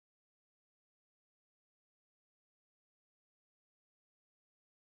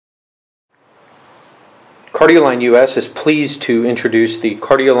Cardioline US is pleased to introduce the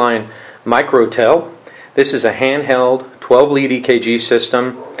Cardioline Microtel. This is a handheld 12-lead EKG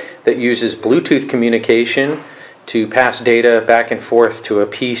system that uses Bluetooth communication to pass data back and forth to a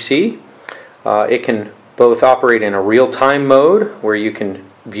PC. It can both operate in a real-time mode, where you can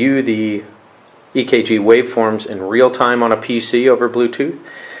view the EKG waveforms in real time on a PC over Bluetooth.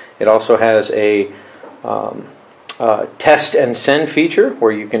 It also has a test and send feature,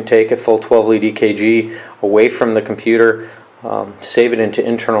 where you can take a full 12-lead EKG away from the computer, save it into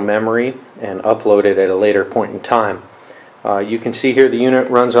internal memory, and upload it at a later point in time. You can see here the unit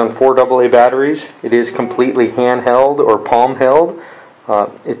runs on 4 AA batteries. It is completely handheld or palm held.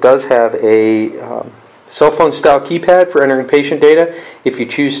 It does have a cell phone style keypad for entering patient data. If you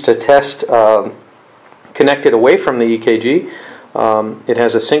choose to test connected away from the EKG, it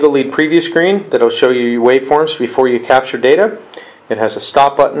has a single lead preview screen that will show you your waveforms before you capture data. It has a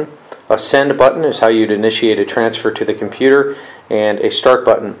stop button, a send button is how you'd initiate a transfer to the computer, and a start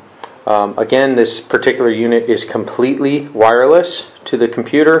button. Again, this particular unit is completely wireless to the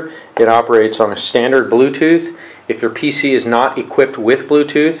computer. It operates on a standard Bluetooth. If your PC is not equipped with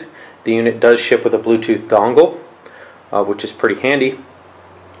Bluetooth, the unit does ship with a Bluetooth dongle, which is pretty handy.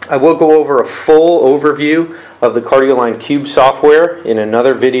 I will go over a full overview of the Cardioline Cube software in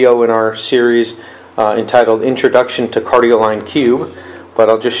another video in our series entitled Introduction to Cardioline Cube, but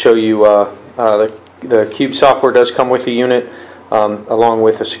I'll just show you the Cube software does come with the unit, along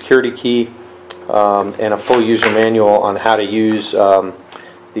with a security key and a full user manual on how to use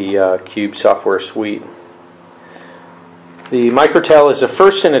the Cube software suite. The Microtel is the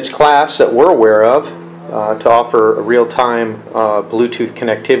first in its class that we're aware of to offer a real-time Bluetooth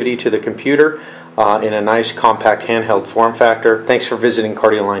connectivity to the computer in a nice compact handheld form factor. Thanks for visiting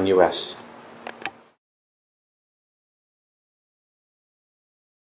Cardioline US.